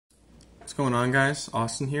What's going on, guys?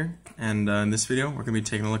 Austin here, and in this video we're going to be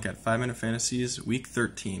taking a look at 5-Minute Fantasies Week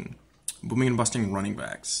 13, booming and busting running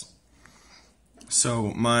backs.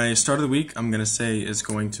 So my start of the week, I'm going to say, is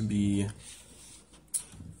going to be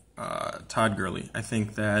Todd Gurley. I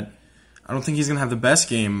don't think he's going to have the best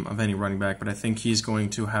game of any running back, but I think he's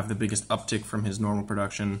going to have the biggest uptick from his normal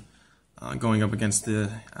production going up against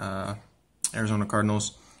the Arizona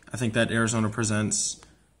Cardinals. I think that Arizona presents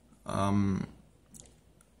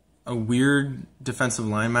a weird defensive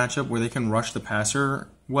line matchup where they can rush the passer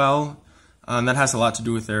well, and that has a lot to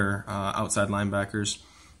do with their outside linebackers,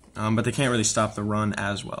 but they can't really stop the run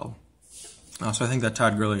as well. So I think that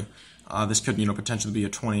Todd Gurley, this could potentially be a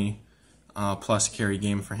 20-plus carry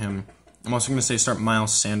game for him. I'm also going to say start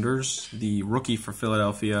Miles Sanders, the rookie for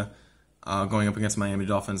Philadelphia, going up against Miami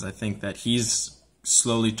Dolphins. I think that he's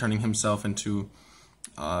slowly turning himself into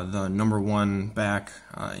the #1 back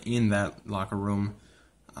in that locker room.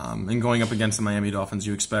 And going up against the Miami Dolphins,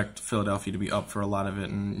 you expect Philadelphia to be up for a lot of it,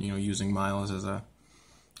 and using Miles as a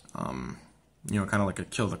kind of like a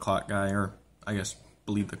kill the clock guy, or I guess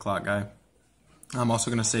bleed the clock guy. I'm also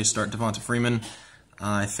going to say start Devonta Freeman.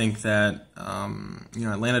 I think that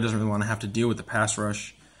Atlanta doesn't really want to have to deal with the pass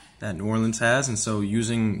rush that New Orleans has, and so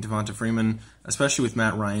using Devonta Freeman, especially with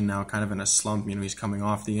Matt Ryan now kind of in a slump, he's coming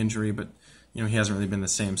off the injury, but he hasn't really been the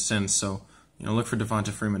same since. So look for Devonta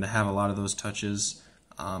Freeman to have a lot of those touches.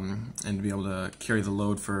 And to be able to carry the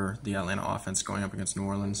load for the Atlanta offense going up against New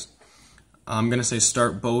Orleans. I'm going to say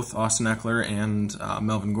start both Austin Ekeler and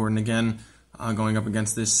Melvin Gordon again going up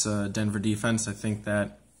against this Denver defense. I think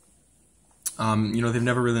that they've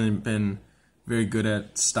never really been very good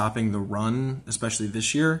at stopping the run, especially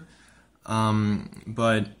this year.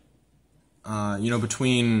 But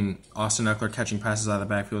between Austin Ekeler catching passes out of the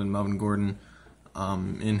backfield and Melvin Gordon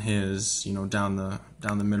in his down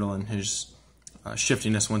the middle and his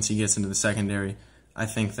shiftiness once he gets into the secondary, I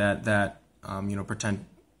think that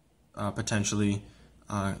potentially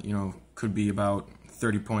could be about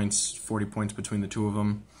 30 points, 40 points between the two of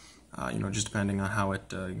them, just depending on how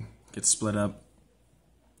it gets split up.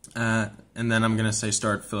 And then I'm going to say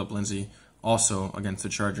start Phillip Lindsay also against the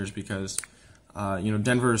Chargers because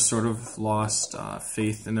Denver has sort of lost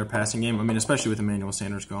faith in their passing game. Especially with Emmanuel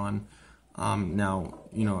Sanders gone. Now,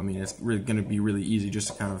 it's really going to be really easy just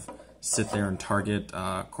to kind of sit there and target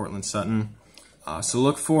Courtland Sutton. So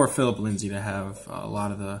look for Phillip Lindsay to have a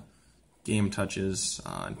lot of the game touches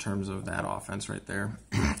in terms of that offense right there.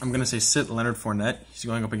 I'm going to say sit Leonard Fournette. He's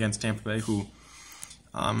going up against Tampa Bay, who,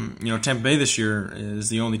 Tampa Bay this year is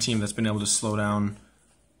the only team that's been able to slow down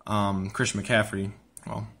Christian McCaffrey.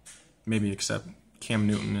 Well, maybe except Cam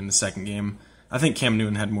Newton in the second game. I think Cam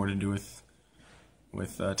Newton had more to do with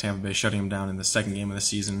Tampa Bay shutting him down in the second game of the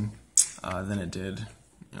season than it did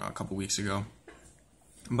a couple weeks ago.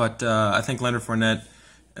 But I think Leonard Fournette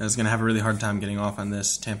is going to have a really hard time getting off on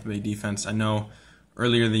this Tampa Bay defense. I know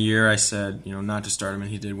earlier in the year I said, not to start him, and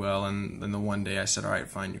he did well. And then the one day I said, all right,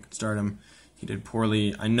 fine, you can start him. He did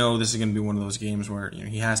poorly. I know this is going to be one of those games where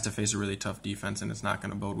he has to face a really tough defense, and it's not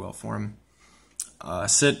going to bode well for him.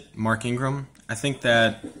 Sit Mark Ingram. I think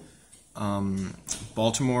that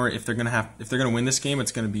Baltimore, if they're going to win this game,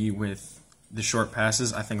 it's going to be with the short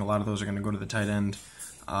passes. I think a lot of those are going to go to the tight end.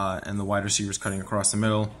 And the wide receivers cutting across the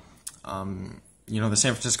middle. The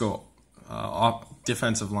San Francisco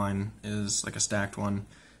defensive line is like a stacked one,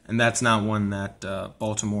 and that's not one that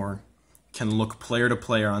Baltimore can look player to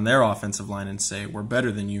player on their offensive line and say, we're better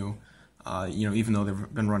than you, even though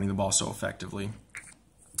they've been running the ball so effectively.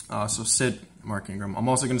 So sit Mark Ingram. I'm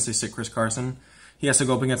also going to say sit Chris Carson. He has to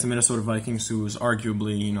go up against the Minnesota Vikings, who's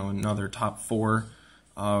arguably, another top 4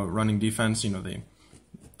 running defense.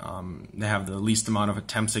 They have the least amount of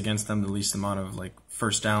attempts against them, the least amount of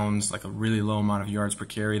first downs, a really low amount of yards per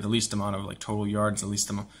carry, the least amount of total yards, the least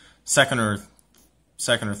amount, second or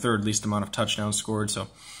third least amount of touchdowns scored. So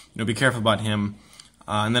be careful about him.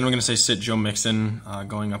 And then we're going to say sit Joe Mixon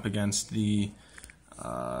going up against the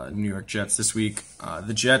New York Jets this week.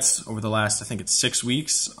 The Jets over the last, I think it's 6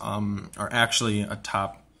 weeks, are actually a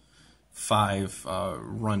top 5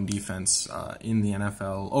 run defense in the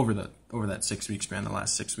NFL over that 6-week span, the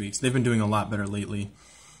last 6 weeks. They've been doing a lot better lately.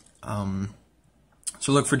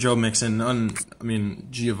 So look for Joe Mixon,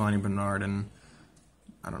 Giovanni Bernard, and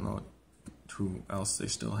I don't know who else they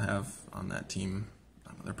still have on that team.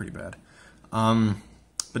 They're pretty bad.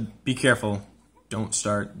 But be careful. Don't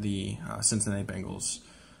start the Cincinnati Bengals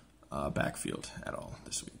backfield at all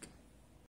this week.